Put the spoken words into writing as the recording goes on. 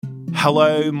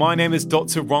Hello, my name is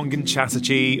Dr. Rangan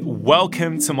Chatterjee.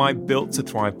 Welcome to my Built to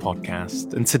Thrive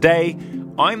podcast. And today,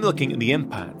 I'm looking at the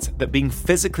impact that being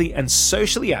physically and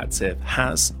socially active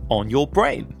has on your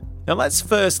brain. Now, let's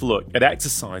first look at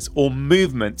exercise, or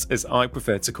movement as I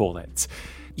prefer to call it.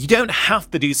 You don't have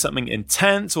to do something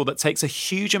intense or that takes a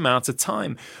huge amount of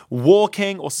time.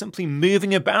 Walking or simply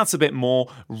moving about a bit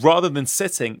more rather than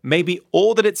sitting may be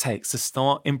all that it takes to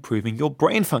start improving your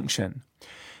brain function.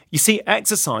 You see,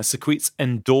 exercise secretes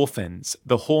endorphins,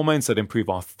 the hormones that improve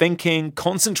our thinking,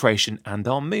 concentration, and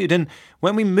our mood. And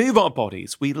when we move our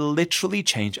bodies, we literally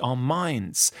change our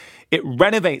minds. It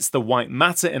renovates the white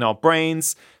matter in our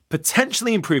brains,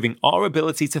 potentially improving our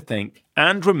ability to think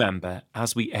and remember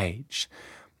as we age.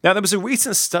 Now, there was a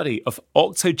recent study of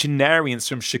octogenarians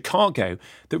from Chicago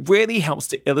that really helps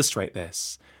to illustrate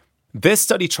this. This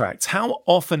study tracked how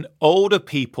often older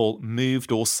people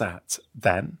moved or sat.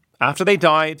 Then, after they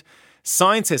died,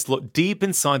 scientists looked deep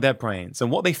inside their brains,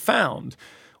 and what they found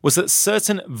was that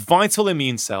certain vital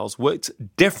immune cells worked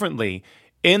differently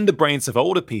in the brains of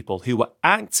older people who were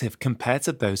active compared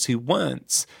to those who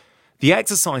weren't. The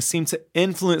exercise seemed to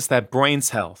influence their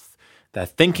brain's health, their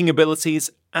thinking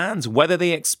abilities, and whether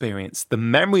they experienced the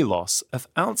memory loss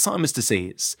of Alzheimer's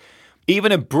disease.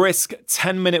 Even a brisk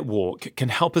 10-minute walk can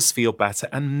help us feel better,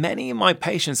 and many of my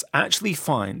patients actually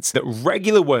find that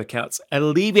regular workouts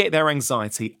alleviate their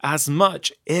anxiety as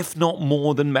much, if not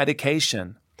more, than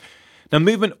medication. Now,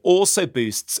 movement also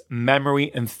boosts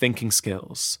memory and thinking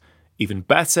skills. Even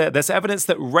better, there's evidence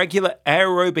that regular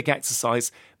aerobic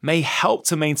exercise may help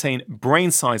to maintain brain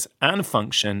size and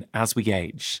function as we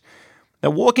age. Now,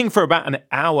 walking for about an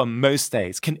hour most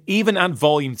days can even add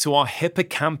volume to our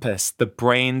hippocampus, the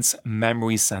brain's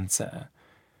memory center.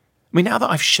 I mean, now that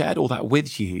I've shared all that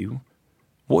with you,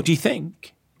 what do you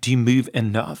think? Do you move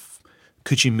enough?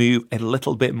 Could you move a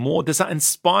little bit more? Does that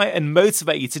inspire and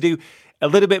motivate you to do a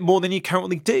little bit more than you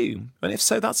currently do? And if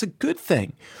so, that's a good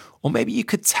thing. Or maybe you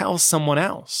could tell someone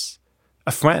else,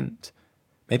 a friend,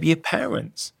 maybe a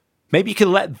parent. Maybe you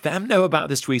can let them know about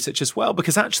this research as well,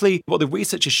 because actually what the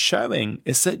research is showing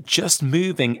is that just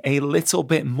moving a little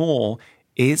bit more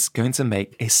is going to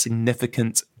make a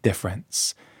significant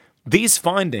difference. These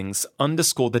findings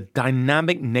underscore the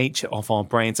dynamic nature of our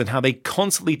brains and how they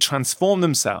constantly transform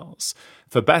themselves,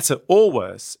 for better or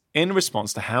worse, in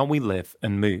response to how we live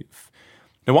and move.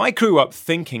 Now, I grew up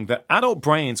thinking that adult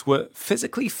brains were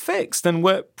physically fixed and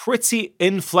were pretty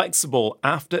inflexible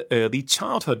after early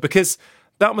childhood, because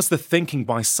that was the thinking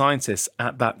by scientists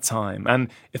at that time. And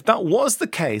if that was the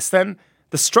case, then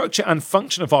the structure and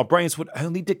function of our brains would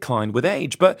only decline with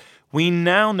age. But we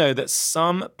now know that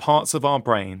some parts of our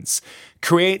brains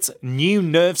create new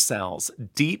nerve cells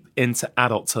deep into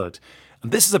adulthood.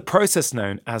 And this is a process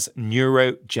known as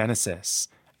neurogenesis.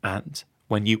 And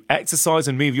when you exercise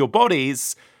and move your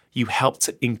bodies, you help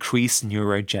to increase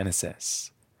neurogenesis.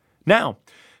 Now,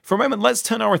 for a moment, let's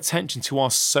turn our attention to our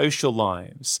social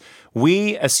lives.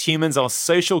 We as humans are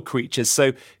social creatures,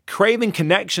 so craving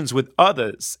connections with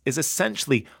others is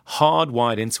essentially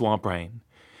hardwired into our brain.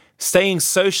 Staying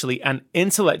socially and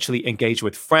intellectually engaged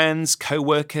with friends,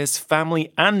 co-workers,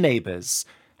 family, and neighbors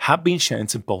have been shown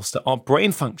to bolster our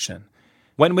brain function.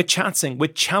 When we're chatting, we're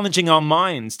challenging our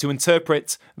minds to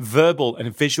interpret verbal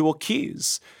and visual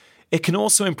cues. It can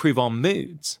also improve our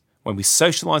moods. When we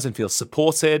socialize and feel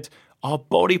supported, our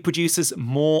body produces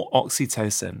more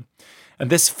oxytocin. And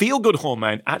this feel-good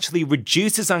hormone actually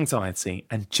reduces anxiety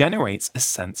and generates a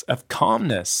sense of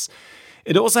calmness.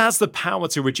 It also has the power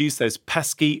to reduce those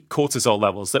pesky cortisol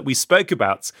levels that we spoke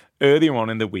about earlier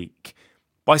on in the week.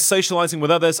 By socializing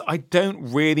with others, I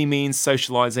don't really mean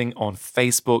socializing on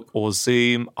Facebook or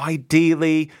Zoom.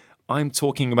 Ideally, I'm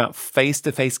talking about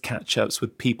face-to-face catch-ups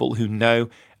with people who know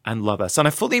and love us. And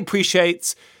I fully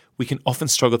appreciate we can often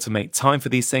struggle to make time for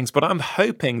these things, but I'm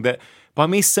hoping that by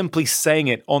me simply saying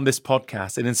it on this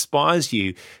podcast, it inspires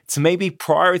you to maybe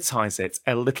prioritize it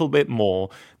a little bit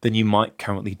more than you might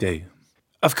currently do.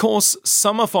 Of course,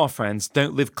 some of our friends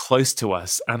don't live close to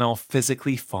us and are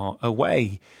physically far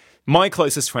away. My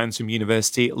closest friends from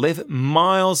university live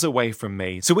miles away from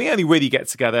me, so we only really get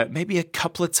together maybe a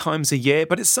couple of times a year,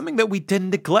 but it's something that we didn't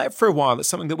neglect for a while. It's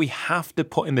something that we have to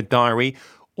put in the diary,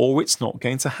 or it's not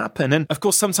going to happen. And of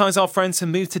course, sometimes our friends have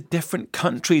moved to different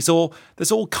countries, or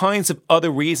there's all kinds of other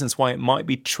reasons why it might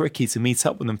be tricky to meet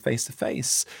up with them face to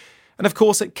face. And of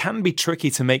course, it can be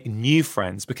tricky to make new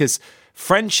friends because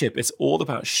friendship is all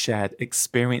about shared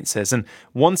experiences. And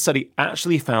one study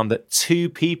actually found that two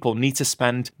people need to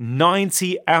spend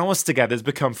 90 hours together to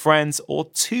become friends, or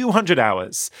 200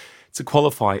 hours to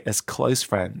qualify as close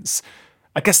friends.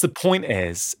 I guess the point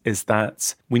is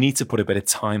that we need to put a bit of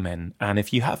time in. And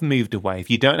if you have moved away, if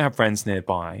you don't have friends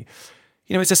nearby,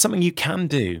 is there something you can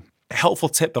do? A helpful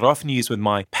tip that I often use with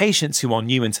my patients who are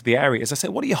new into the area is I say,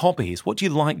 what are your hobbies? What do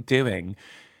you like doing?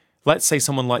 Let's say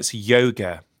someone likes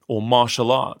yoga or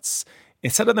martial arts.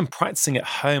 Instead of them practicing at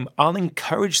home, I'll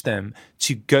encourage them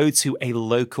to go to a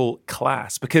local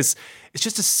class because it's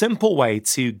just a simple way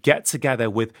to get together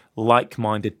with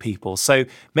like-minded people. So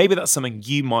maybe that's something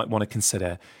you might want to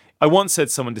consider. I once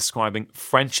heard someone describing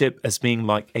friendship as being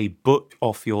like a book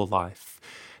of your life.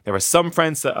 There are some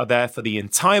friends that are there for the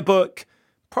entire book,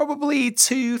 probably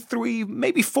 2, 3,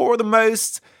 maybe 4 at the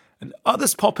most, and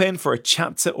others pop in for a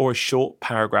chapter or a short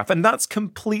paragraph, and that's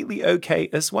completely okay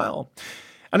as well.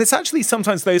 And it's actually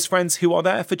sometimes those friends who are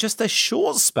there for just a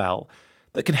short spell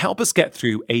that can help us get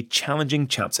through a challenging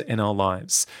chapter in our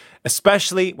lives,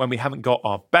 especially when we haven't got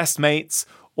our best mates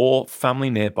or family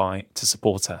nearby to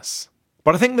support us.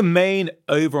 But I think the main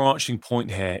overarching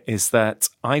point here is that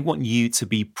I want you to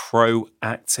be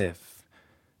proactive.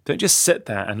 Don't just sit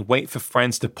there and wait for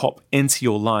friends to pop into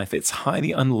your life. It's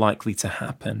highly unlikely to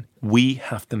happen. We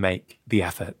have to make the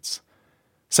effort.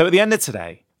 So at the end of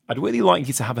today, I'd really like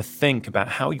you to have a think about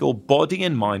how your body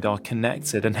and mind are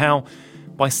connected and how,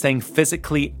 by staying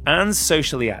physically and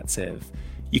socially active,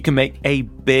 you can make a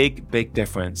big, big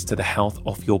difference to the health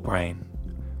of your brain.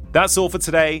 That's all for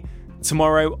today.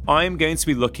 Tomorrow, I'm going to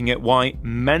be looking at why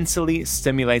mentally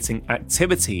stimulating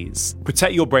activities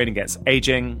protect your brain against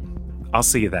aging. I'll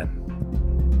see you then.